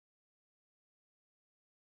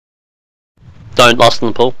Don't lost in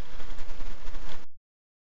the pool.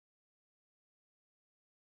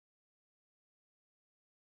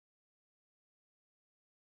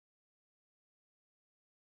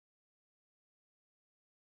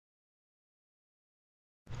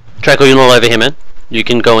 Draco, you're not over here, man. You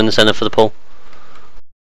can go in the center for the pool.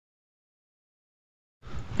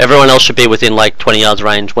 Everyone else should be within like 20 yards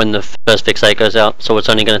range when the first fixate goes out, so it's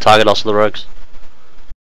only going to target us or the rogues.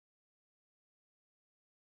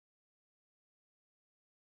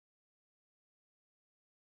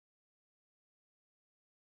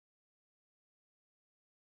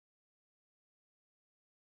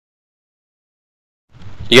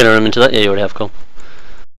 You gonna run into that? Yeah, you already have, cool.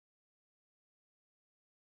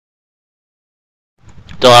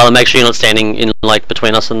 Delilah, make sure you're not standing in like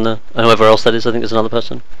between us and whoever else that is. I think there's another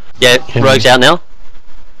person. Yeah, rogue's out now.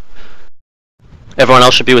 Everyone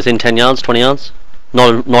else should be within 10 yards, 20 yards.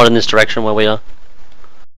 Not in this direction where we are.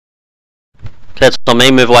 Okay, it's on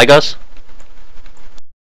me, move away guys.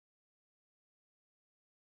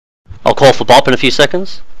 I'll call for Bop in a few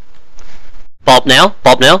seconds. Bop now,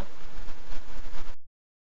 Bop now.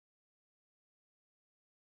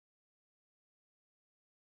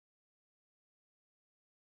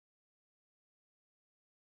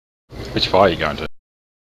 Which fire are you going to?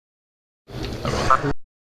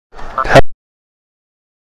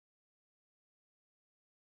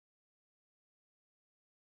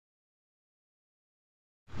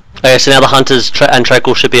 Okay, so now the hunters and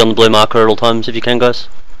Trackle should be on the blue marker at all times if you can, guys.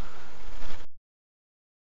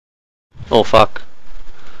 Oh fuck.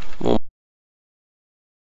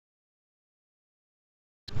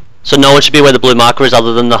 So no one should be where the blue marker is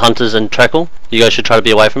other than the hunters and Trackle. You guys should try to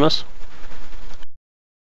be away from us.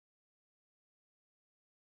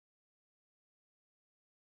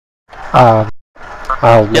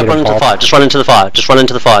 Yep, run into the fire. Just run into the fire. Just run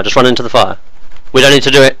into the fire. Just run into the fire. We don't need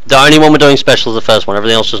to do it. The only one we're doing special is the first one.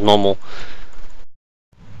 Everything else is normal.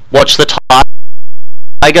 Watch the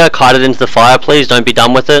tiger. Kite it into the fire, please. Don't be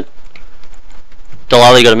done with it.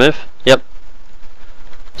 Delilah, you gotta move. Yep.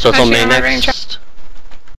 So it's on me next.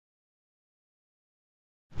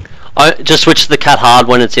 Just switch to the cat hard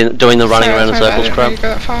when it's in doing the running around in circles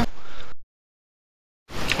crap.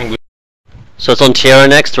 So it's on Tierra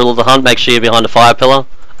next, Thrill of the Hunt, make sure you're behind a fire pillar.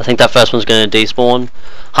 I think that first one's going to despawn.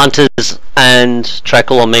 Hunters and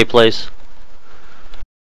Trackle on me, please.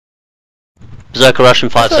 Berserker rush in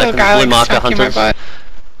 5 seconds, blue marker, Hunters.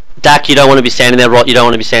 Dak, you don't want to be standing there, Rot, you don't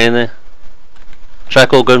want to be standing there.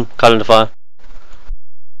 Trackle, good, cut into fire.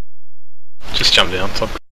 Just jump down,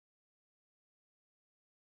 top.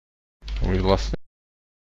 We lost it.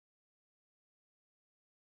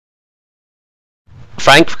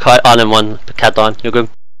 Frank, kite, one, cat died, you're good.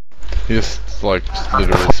 He just like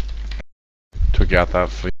literally took out that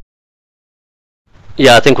fleet.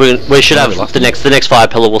 Yeah, I think we should have the next fire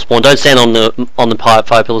pillar will spawn. Don't stand on the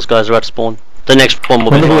fire pillars, guys are about to spawn. The next one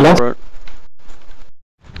will be fine for it.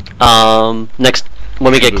 Next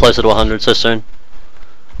when we get closer to 100, so soon.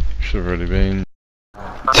 Should have already been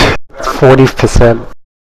 40%.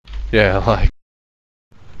 Yeah, like.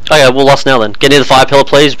 Okay, we're lost now then. Get near the fire pillar,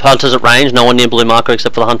 please. Hunters at range. No one near blue marker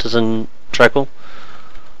except for the hunters and Trackle.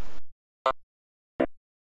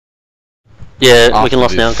 Yeah, after we can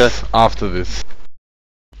lost now. Go. After this.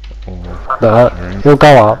 No, he'll go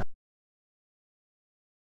up.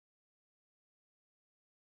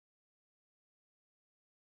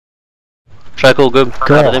 Trackle, good.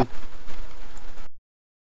 Cut him.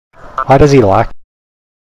 Why does he like?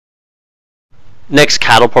 Next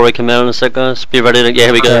cat will probably come out in a sec, guys. Be ready to. Yeah,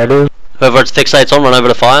 here we go. Yeah, whoever it's fixates on, run over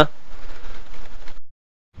to fire.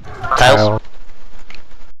 Tails.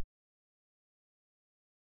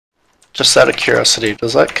 Just out of curiosity,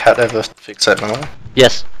 does that cat ever fixate melee?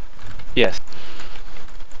 Yes. Yes.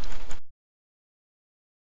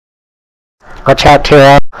 Watch out,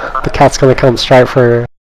 Tira. The cat's gonna come straight for.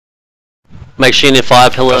 Make sure you near fire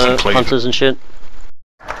pillar hunters and shit.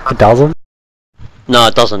 It doesn't? No,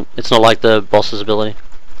 it doesn't. It's not like the boss's ability.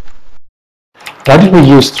 Why did we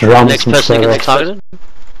use drums Next person that gets targeted?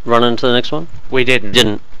 Run into the next one? We didn't.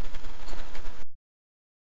 Didn't.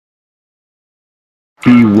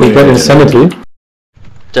 We got Insanity.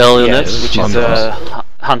 Del, you're next? Which is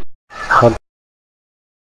Hunt. Hunt.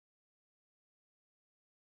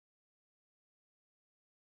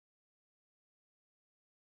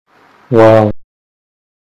 Wow.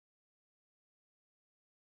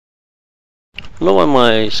 I don't know why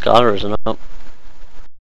my Scarter isn't up.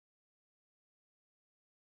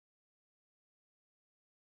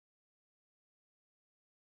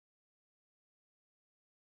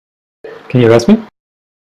 Can you rest me?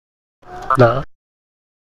 No.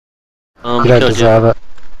 You don't deserve it.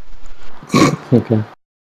 Okay.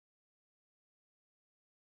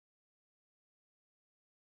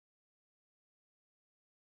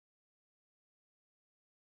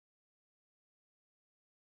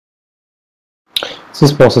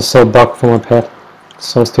 This boss is so bugged for my pet.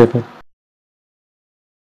 So stupid.